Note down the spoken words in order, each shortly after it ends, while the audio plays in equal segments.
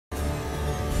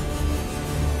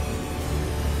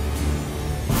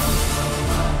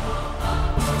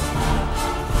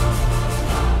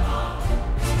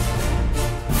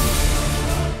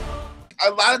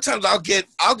lot of times I'll get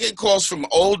calls from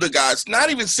older guys, not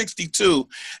even 62,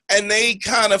 and they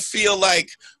kind of feel like,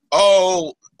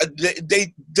 oh,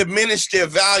 they diminish their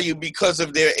value because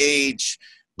of their age.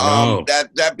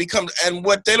 That becomes, and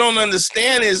what they don't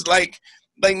understand is like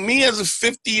me as a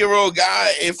 50-year-old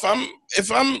guy, if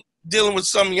I'm dealing with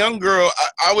some young girl,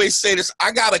 I always say this: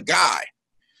 I got a guy.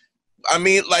 I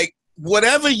mean, like,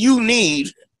 whatever you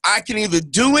need, I can either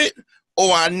do it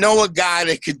or I know a guy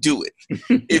that could do it.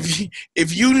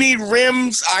 If you need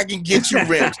rims, I can get you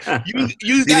rims. You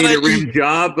need a rim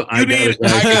job? I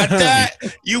got that.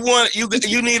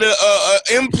 You need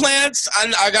implants?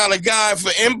 I got a guy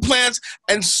for implants.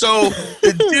 And so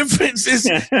the difference is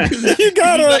you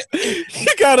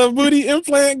got a booty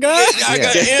implant guy. I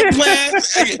got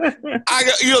implants.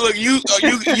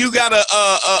 You got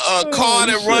a car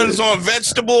that runs on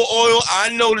vegetable oil. I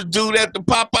know the dude at the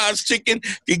Popeyes chicken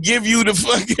can give you the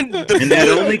fucking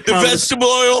vegetable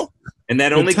oil. And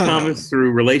that only comes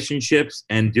through relationships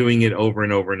and doing it over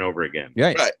and over and over again.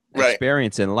 Right.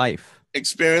 Experience in life. I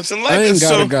ain't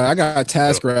got a guy. I got a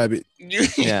task rabbit.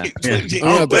 Yeah. I have to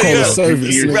call the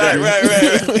service. Right.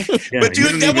 But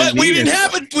we didn't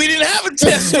have a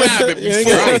test rabbit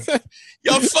before.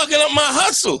 Y'all fucking up my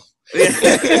hustle.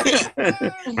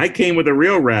 I came with a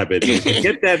real rabbit.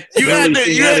 Get that. You had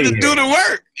to do the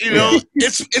work. You know,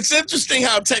 it's interesting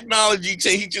how technology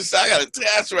changed. He just said, I got a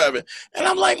task rabbit, and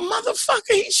I'm like,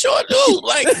 motherfucker, he sure do.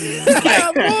 Like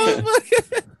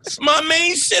it's my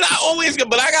main shit. I always get,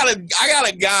 but I got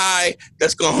a guy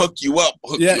that's gonna hook you up.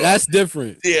 That's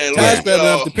different. Yeah, like,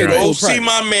 have to pay the whole see price.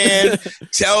 my man.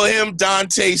 Tell him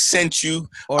Dante sent you.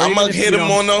 I'm gonna hit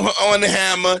him on the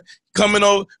hammer. Coming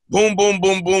over, boom, boom,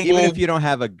 boom, boom, Even boom. if you don't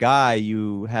have a guy,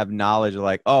 you have knowledge of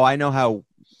like, oh, I know how.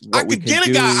 I could get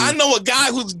a guy. I know a guy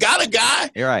who's got a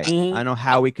guy. You're right. Mm-hmm. I know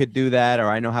how we could do that, or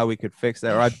I know how we could fix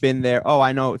that, or I've been there. Oh,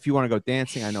 I know if you want to go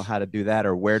dancing, I know how to do that,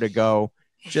 or where to go.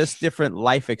 Just different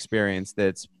life experience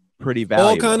that's pretty valuable.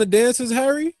 All kind of dances,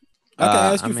 Harry? I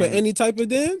can ask you for any type of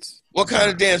dance? What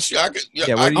kind of dance? I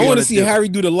want to see Harry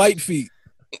do the light feet.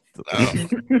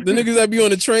 The niggas that be on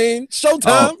the train.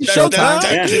 Showtime.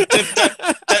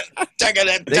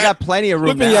 They got plenty of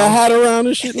room Whipping your hat around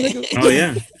and shit, nigga. Oh,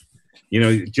 yeah. You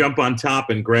know, jump on top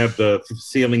and grab the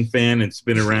ceiling fan and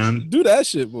spin around. Do that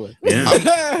shit, boy.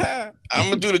 Yeah. I'm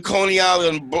going to do the Coney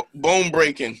Island bone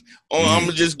breaking. Oh, I'm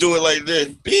going to just do it like this.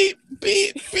 Beep,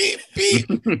 beep, beep, beep,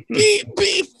 beep,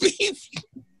 beep, beep.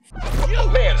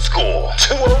 Young man score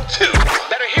 202.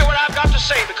 Better hear what I've got to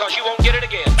say because you won't get it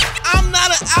again. I'm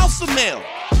not an alpha male.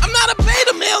 I'm not a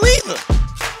beta male either.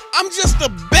 I'm just a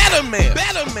better man.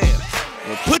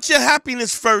 Well, put your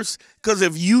happiness first, because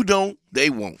if you don't, they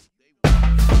won't.